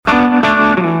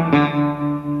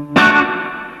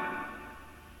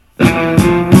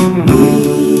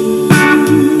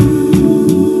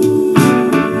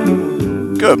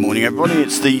Good morning, everybody.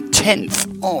 It's the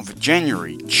 10th of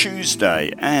January,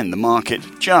 Tuesday, and the market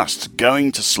just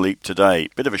going to sleep today.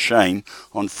 Bit of a shame.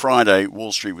 On Friday,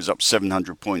 Wall Street was up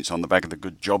 700 points on the back of the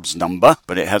good jobs number,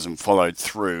 but it hasn't followed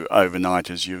through overnight,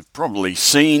 as you've probably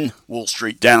seen. Wall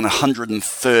Street down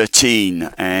 113,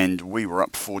 and we were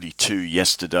up 42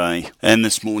 yesterday. And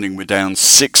this morning we're down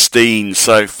 16,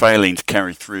 so failing to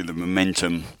carry through the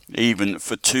momentum. Even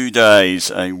for 2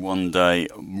 days, a one-day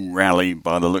rally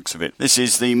by the looks of it. This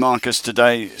is the Marcus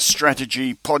Today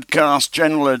Strategy Podcast.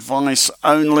 General advice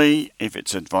only. If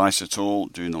it's advice at all,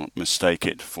 do not mistake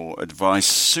it for advice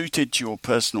suited to your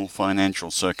personal financial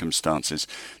circumstances.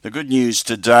 The good news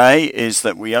today is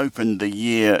that we opened the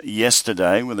year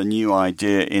yesterday with a new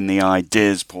idea in the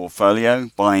ideas portfolio,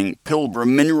 buying Pilbara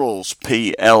Minerals,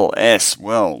 PLS.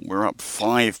 Well, we're up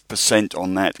 5%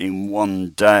 on that in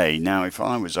 1 day. Now, if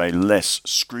I was a less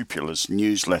scrupulous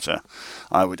newsletter,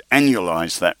 I would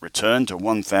annualize that return to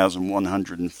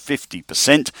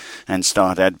 1,150% and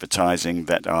start advertising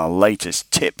that our latest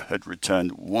tip had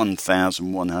returned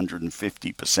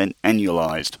 1,150%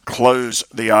 annualized. Close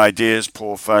the ideas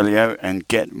portfolio and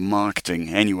get marketing.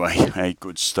 Anyway, a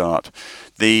good start.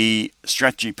 The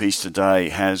strategy piece today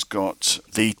has got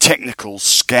the technical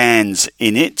scans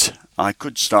in it. I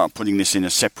could start putting this in a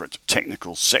separate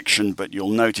technical section, but you'll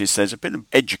notice there's a bit of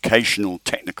educational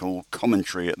technical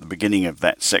commentary at the beginning of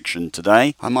that section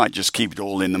today. I might just keep it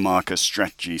all in the Marcus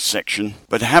Strategy section.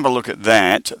 But have a look at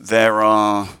that. There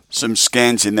are some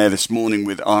scans in there this morning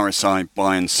with RSI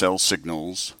buy and sell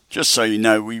signals. Just so you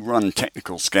know, we run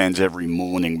technical scans every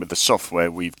morning with the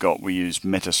software we've got. We use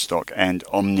Metastock and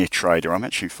OmniTrader. I'm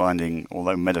actually finding,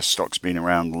 although Metastock's been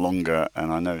around longer,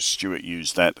 and I know Stuart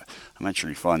used that, I'm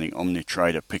actually finding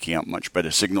OmniTrader picking up much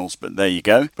better signals, but there you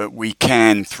go. But we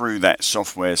can, through that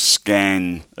software,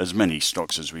 scan as many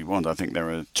stocks as we want. I think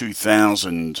there are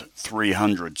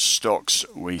 2,300 stocks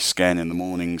we scan in the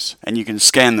mornings. And you can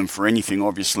scan them for anything,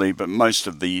 obviously, but most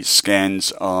of these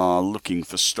scans are looking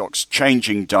for stocks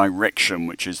changing direction,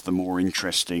 which is the more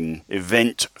interesting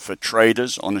event for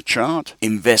traders on a chart.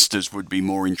 Investors would be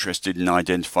more interested in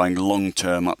identifying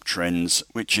long-term uptrends,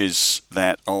 which is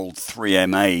that old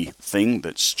 3MA thing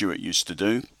that Stuart used to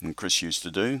do and Chris used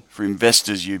to do. For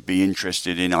investors, you'd be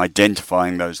interested in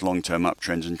identifying those long-term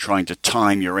uptrends and trying to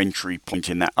time your entry point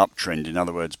in that uptrend. In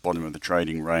other words, bottom of the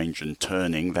trading range and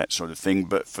turning, that sort of thing.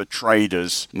 But for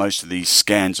traders, most of these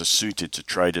scans are suited to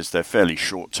traders. They're fairly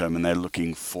short-term and they're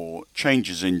looking for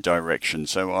changes in direction.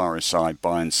 So RSI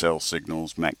buy and sell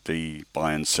signals, MACD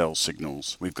buy and sell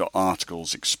signals. We've got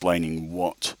articles explaining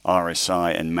what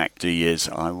RSI and MACD is.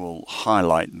 I will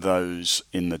highlight those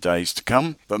in the days to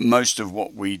come. But most of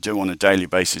what we do on a daily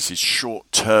basis is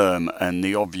short term, and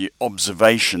the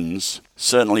observations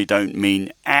certainly don't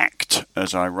mean act,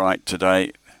 as I write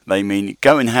today. They mean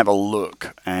go and have a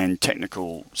look, and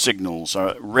technical signals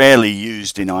are rarely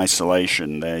used in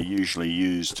isolation. They're usually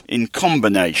used in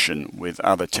combination with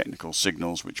other technical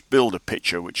signals which build a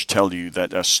picture which tell you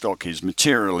that a stock is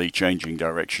materially changing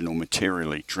direction or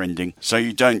materially trending. So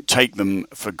you don't take them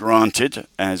for granted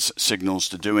as signals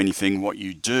to do anything. What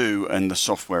you do, and the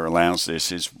software allows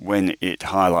this, is when it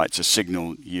highlights a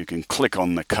signal, you can click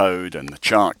on the code and the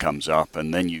chart comes up,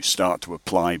 and then you start to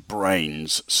apply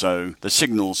brains. So the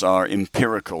signals are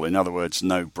empirical, in other words,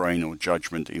 no brain or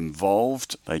judgment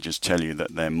involved. They just tell you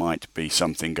that there might be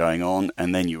something going on,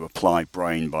 and then you apply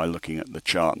brain by looking at the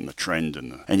chart and the trend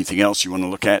and anything else you want to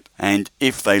look at. And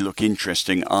if they look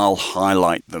interesting, I'll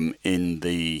highlight them in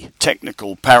the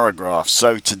technical paragraph.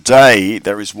 So today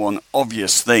there is one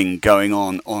obvious thing going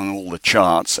on all the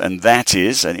charts, and that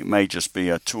is, and it may just be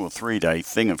a 2 or 3 day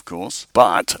thing, of course,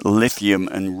 but lithium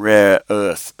and rare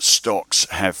earth stocks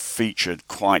have featured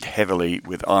quite heavily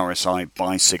with RSI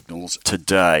buy signals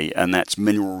today, and that's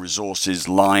Mineral Resources,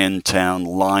 Liontown,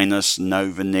 Lynas,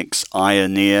 Novanix,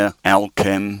 Ioneer,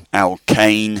 Alchem,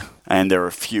 Alkane, and there are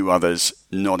a few others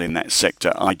not in that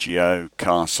sector: IGO,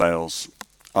 Car Sales,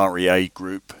 REA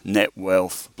Group, Net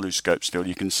Wealth, BlueScope Steel.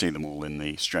 You can see them all in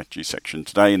the strategy section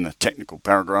today in the technical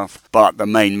paragraph. But the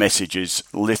main message is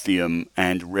lithium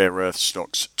and rare earth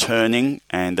stocks turning,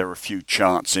 and there are a few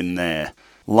charts in there.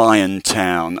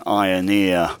 Liontown,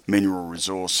 Ioneer, Mineral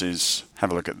Resources.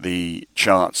 Have a look at the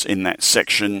charts in that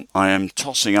section. I am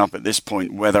tossing up at this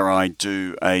point whether I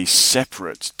do a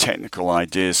separate technical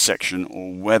ideas section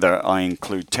or whether I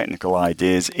include technical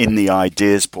ideas in the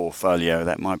ideas portfolio.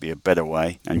 That might be a better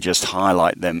way, and just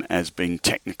highlight them as being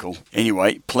technical.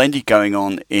 Anyway, plenty going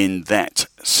on in that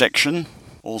section.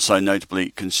 Also notably,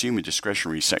 consumer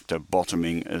discretionary sector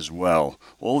bottoming as well.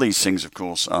 All these things, of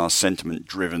course, are sentiment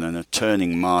driven and a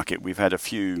turning market. We've had a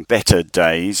few better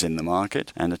days in the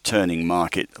market, and a turning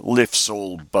market lifts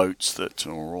all boats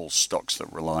or all stocks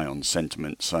that rely on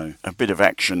sentiment. So a bit of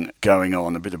action going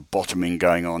on, a bit of bottoming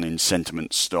going on in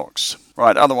sentiment stocks.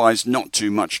 Right, otherwise not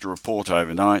too much to report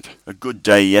overnight. A good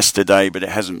day yesterday, but it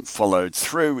hasn't followed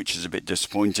through, which is a bit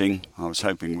disappointing. I was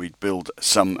hoping we'd build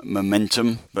some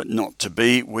momentum, but not to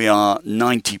be. We are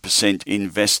 90%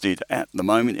 invested at the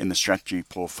moment in the strategy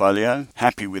portfolio.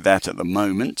 Happy with that at the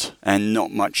moment, and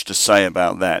not much to say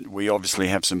about that. We obviously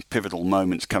have some pivotal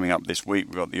moments coming up this week.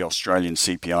 We've got the Australian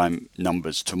CPI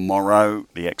numbers tomorrow.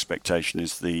 The expectation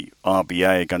is the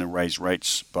RBA are going to raise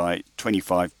rates by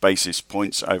 25 basis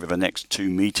points over the next 2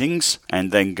 meetings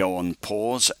and then go on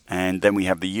pause. And then we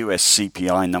have the US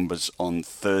CPI numbers on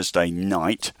Thursday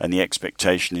night, and the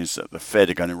expectation is that the Fed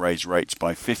are going to raise rates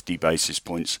by 50 basis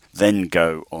points, then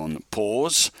go on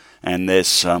pause. And there's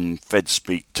some Fed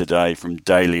speak today from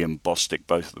Daly and Bostic,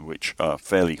 both of which are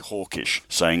fairly hawkish,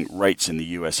 saying rates in the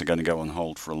US are going to go on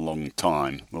hold for a long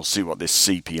time. We'll see what this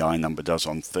CPI number does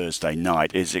on Thursday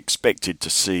night. It's expected to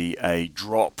see a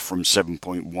drop from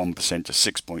 7.1% to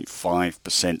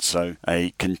 6.5%, so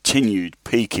a continued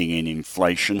peaking in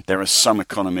inflation. There are some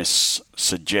economists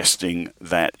suggesting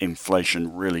that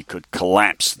inflation really could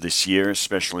collapse this year,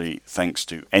 especially thanks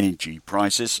to energy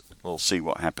prices. We'll see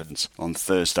what happens on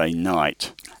Thursday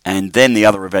night. And then the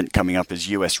other event coming up is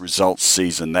US results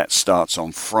season. That starts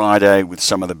on Friday with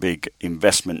some of the big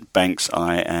investment banks.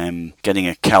 I am getting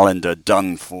a calendar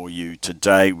done for you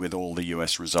today with all the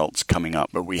US results coming up.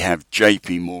 But we have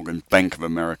JP Morgan, Bank of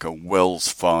America, Wells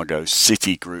Fargo,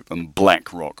 Citigroup and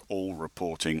BlackRock all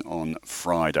reporting on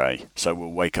Friday. So we'll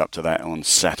wake up to that on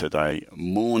Saturday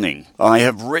morning. I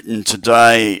have written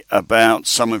today about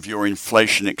some of your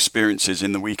inflation experiences.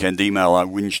 In the weekend email, I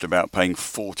whinged about paying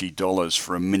 $40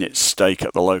 for a minute steak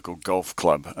at the local golf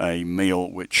club, a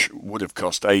meal which would have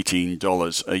cost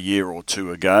 $18 a year or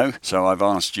two ago. So I've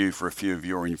asked you for a few of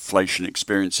your inflation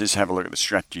experiences. Have a look at the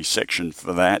strategy section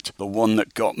for that. The one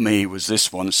that got me was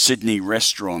this one, Sydney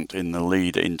restaurant in the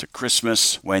lead into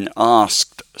Christmas. When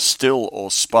asked still or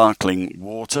sparkling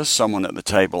water, someone at the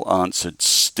table answered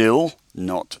still,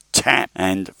 not tap.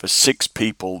 And for 6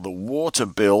 people, the water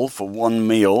bill for one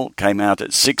meal came out at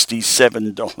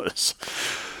 $67.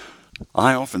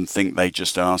 I often think they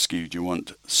just ask you, do you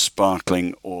want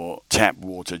sparkling or tap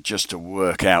water, just to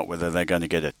work out whether they're going to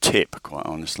get a tip, quite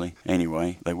honestly.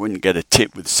 Anyway, they wouldn't get a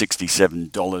tip with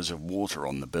 $67 of water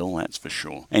on the bill, that's for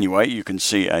sure. Anyway, you can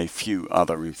see a few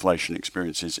other inflation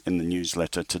experiences in the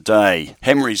newsletter today.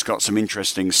 Henry's got some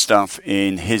interesting stuff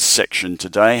in his section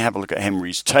today. Have a look at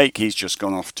Henry's take. He's just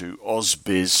gone off to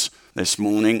AusBiz this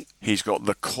morning. He's got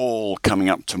the call coming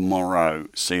up tomorrow.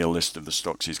 See a list of the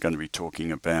stocks he's going to be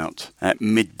talking about at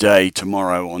midday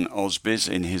tomorrow on AusBiz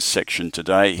in his section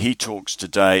today. He talks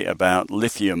today about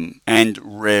lithium and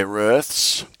rare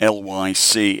earths,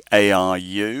 LYCARU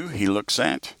he looks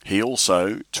at. He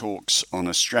also talks on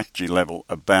a strategy level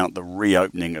about the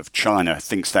reopening of China.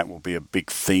 Thinks that will be a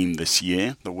big theme this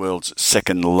year. The world's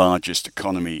second largest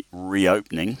economy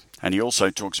reopening. And he also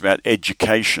talks about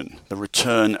education, the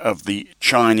return of the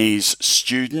Chinese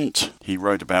student. He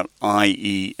wrote about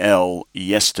IEL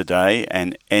yesterday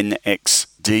and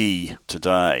NXD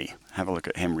today. Have a look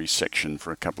at Henry's section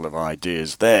for a couple of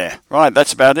ideas there. Right,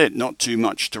 that's about it. Not too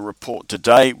much to report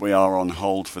today. We are on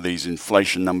hold for these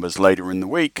inflation numbers later in the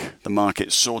week. The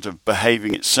market's sort of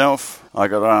behaving itself. I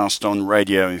got asked on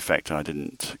radio. In fact, I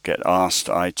didn't get asked.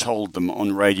 I told them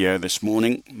on radio this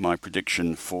morning my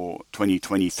prediction for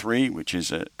 2023, which is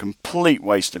a complete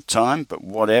waste of time, but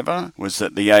whatever, was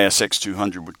that the ASX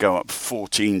 200 would go up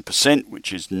 14%,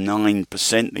 which is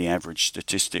 9%, the average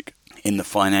statistic in the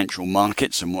financial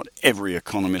markets, and what every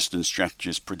economist and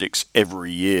strategist predicts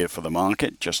every year for the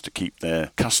market, just to keep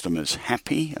their customers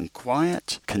happy and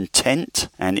quiet, content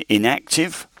and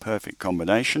inactive. Perfect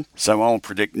combination. So I'll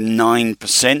predict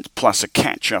 9% plus a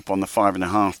catch-up on the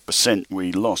 5.5%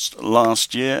 we lost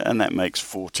last year, and that makes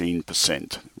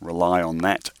 14%. Rely on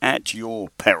that at your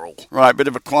peril. Right, bit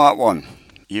of a quiet one.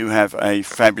 You have a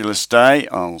fabulous day.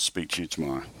 I'll speak to you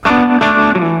tomorrow.